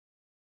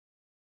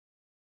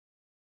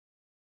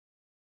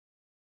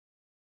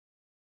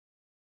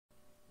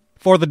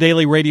For the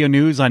Daily Radio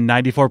News on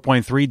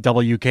 94.3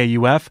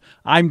 WKUF,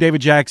 I'm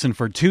David Jackson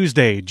for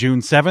Tuesday,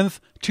 June 7th,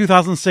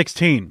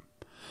 2016.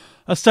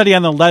 A study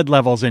on the lead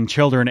levels in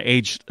children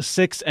aged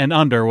 6 and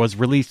under was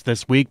released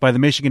this week by the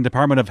Michigan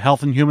Department of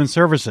Health and Human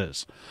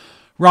Services.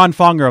 Ron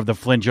Fonger of the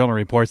Flint Journal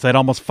reports that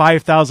almost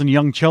 5,000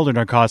 young children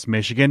across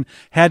Michigan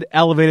had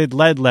elevated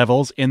lead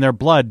levels in their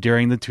blood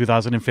during the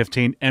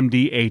 2015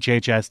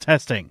 MDHHS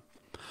testing.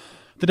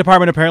 The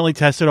department apparently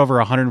tested over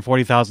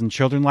 140,000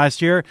 children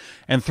last year,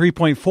 and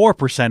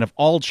 3.4% of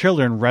all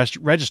children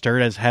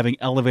registered as having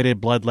elevated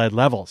blood lead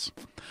levels.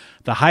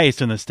 The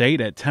highest in the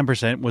state, at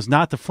 10%, was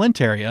not the Flint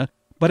area,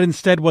 but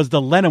instead was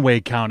the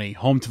Lenawee County,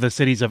 home to the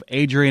cities of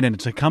Adrian and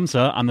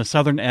Tecumseh on the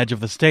southern edge of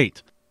the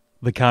state.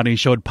 The county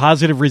showed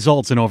positive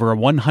results in over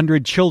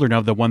 100 children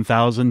of the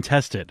 1,000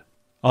 tested.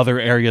 Other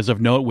areas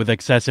of note with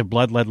excessive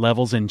blood lead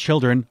levels in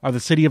children are the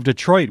city of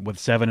Detroit with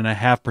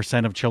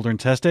 7.5% of children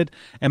tested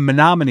and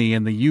Menominee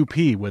in the UP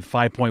with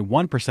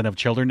 5.1% of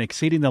children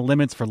exceeding the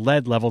limits for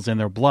lead levels in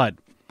their blood.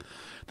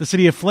 The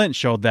city of Flint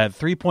showed that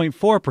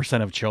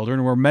 3.4% of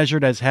children were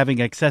measured as having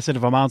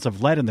excessive amounts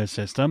of lead in their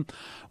system,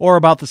 or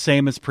about the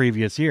same as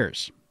previous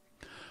years.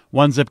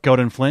 One zip code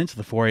in Flint,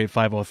 the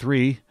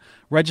 48503,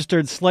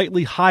 registered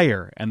slightly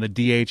higher, and the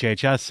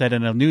DHHS said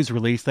in a news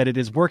release that it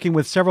is working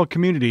with several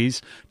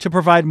communities to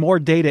provide more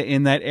data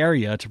in that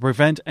area to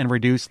prevent and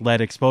reduce lead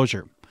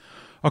exposure.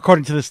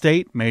 According to the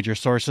state, major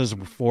sources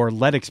for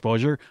lead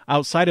exposure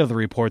outside of the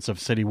reports of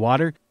city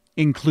water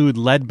include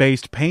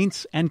lead-based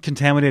paints and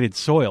contaminated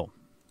soil.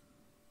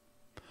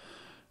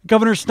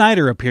 Governor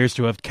Snyder appears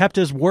to have kept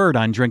his word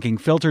on drinking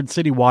filtered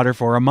city water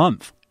for a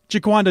month.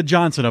 Jaquanda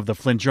Johnson of the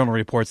Flint Journal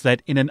reports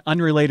that in an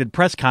unrelated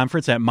press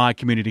conference at Mott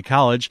Community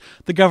College,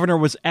 the governor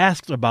was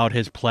asked about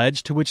his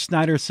pledge, to which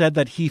Snyder said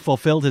that he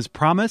fulfilled his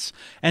promise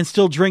and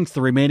still drinks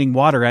the remaining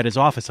water at his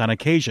office on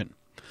occasion.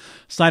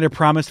 Snyder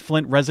promised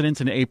Flint residents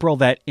in April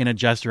that, in a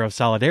gesture of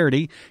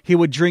solidarity, he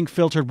would drink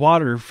filtered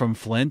water from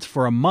Flint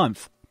for a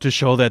month to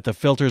show that the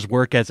filters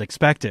work as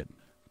expected.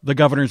 The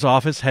governor's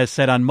office has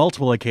said on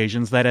multiple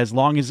occasions that as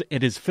long as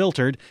it is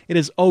filtered, it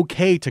is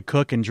okay to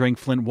cook and drink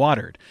Flint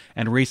water,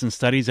 and recent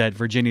studies at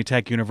Virginia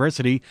Tech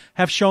University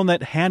have shown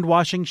that hand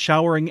washing,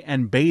 showering,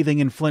 and bathing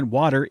in Flint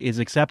water is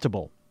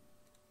acceptable.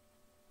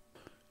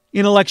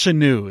 In election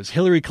news,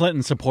 Hillary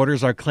Clinton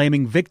supporters are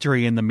claiming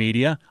victory in the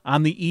media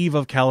on the eve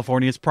of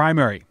California's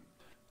primary.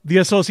 The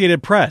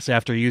Associated Press,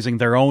 after using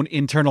their own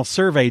internal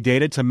survey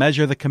data to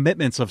measure the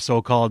commitments of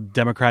so-called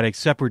Democratic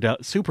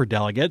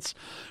superdelegates,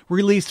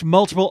 released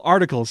multiple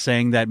articles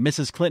saying that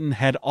Mrs. Clinton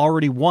had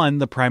already won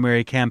the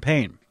primary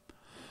campaign.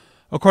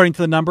 According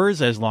to the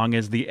numbers, as long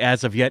as the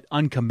as-of-yet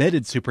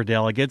uncommitted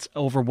superdelegates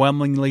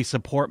overwhelmingly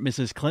support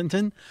Mrs.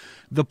 Clinton,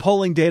 the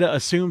polling data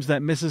assumes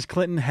that Mrs.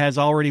 Clinton has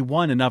already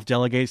won enough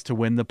delegates to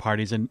win the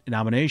party's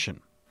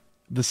nomination.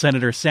 The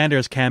Senator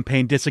Sanders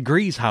campaign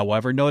disagrees,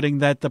 however, noting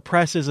that the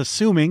press is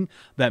assuming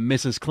that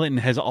Mrs. Clinton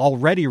has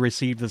already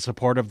received the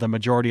support of the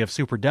majority of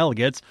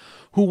superdelegates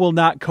who will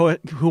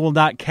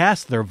not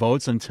cast their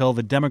votes until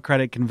the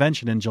Democratic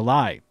convention in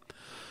July.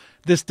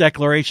 This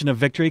declaration of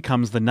victory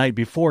comes the night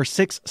before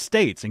 6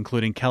 states,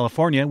 including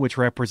California, which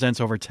represents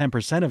over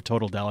 10% of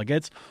total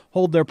delegates,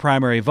 hold their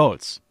primary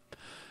votes.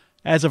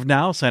 As of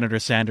now, Senator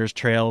Sanders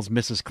trails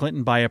Mrs.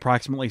 Clinton by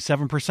approximately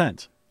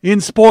 7%. In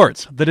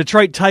sports, the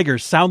Detroit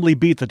Tigers soundly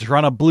beat the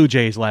Toronto Blue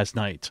Jays last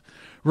night.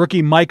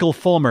 Rookie Michael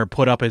Fulmer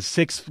put up his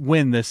 6th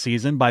win this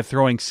season by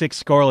throwing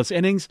 6 scoreless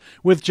innings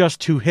with just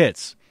 2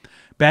 hits.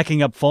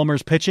 Backing up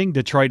Fulmer's pitching,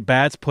 Detroit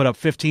bats put up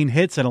 15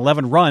 hits and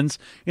 11 runs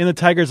in the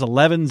Tigers'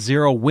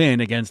 11-0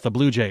 win against the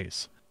Blue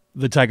Jays.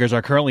 The Tigers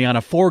are currently on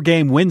a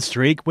 4-game win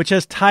streak, which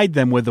has tied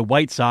them with the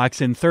White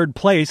Sox in 3rd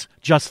place,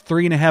 just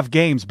 3.5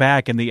 games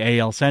back in the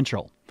AL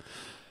Central.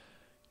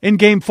 In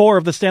Game 4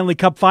 of the Stanley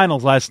Cup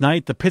Finals last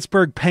night, the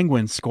Pittsburgh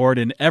Penguins scored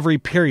in every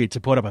period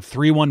to put up a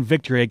 3-1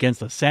 victory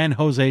against the San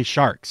Jose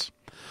Sharks.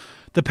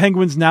 The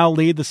Penguins now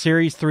lead the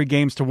series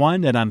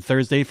 3-1, and on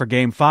Thursday for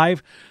Game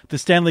 5, the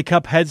Stanley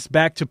Cup heads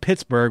back to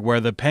Pittsburgh,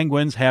 where the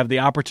Penguins have the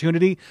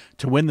opportunity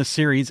to win the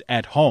series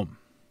at home.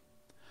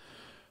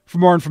 For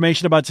more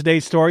information about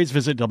today's stories,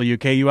 visit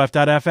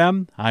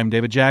WKUF.FM. I'm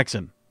David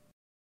Jackson.